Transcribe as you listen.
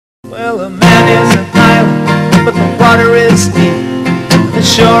Well, a man is an island, but the water is deep. The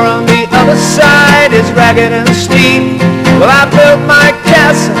shore on the other side is ragged and steep. Well, I built my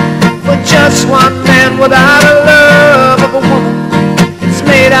castle for just one man without a love of a woman. It's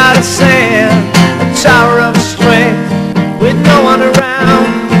made out of sand, a tower of strength, with no one around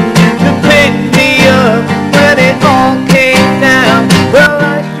to pick me up when it all came down. Well,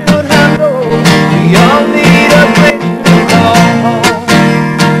 I should have known we all need a place to call home.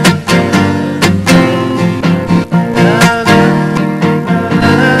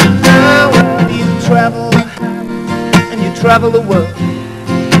 Travel the world,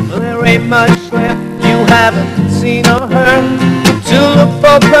 well, there ain't much left you haven't seen or heard. To look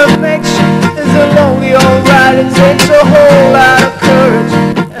for perfection is a lonely old ride. It takes a whole lot of courage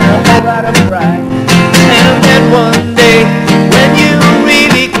and a whole lot of pride. And then one day, when you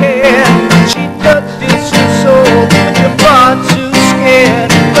really care, she touches your soul, but you're far too scared.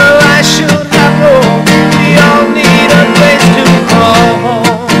 Well, I should have known we all need a place to call home.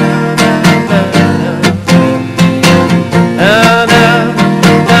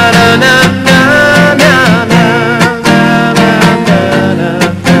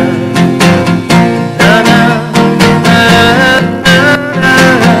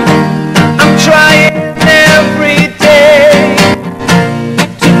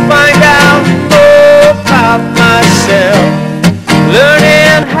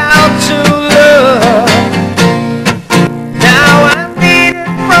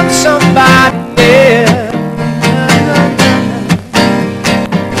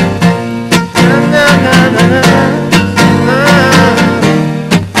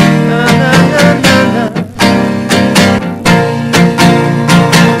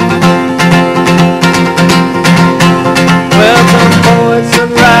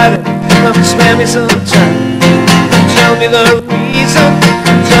 Spare me some time. Tell me the reason,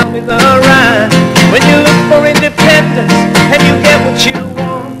 tell me the rhyme. When you look for independence and you get what you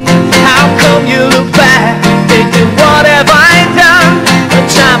want, how come you look back thinking, what have I done? But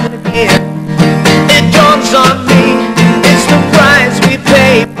time and again it dawns on me, it's the price we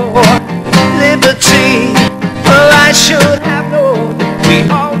pay for liberty. Well, I should have known we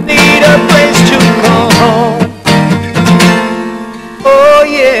all need a place to call home. Oh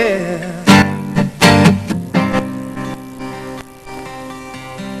yeah.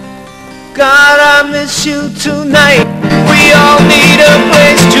 God, I miss you tonight. We all need a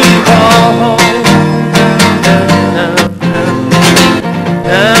place to call home.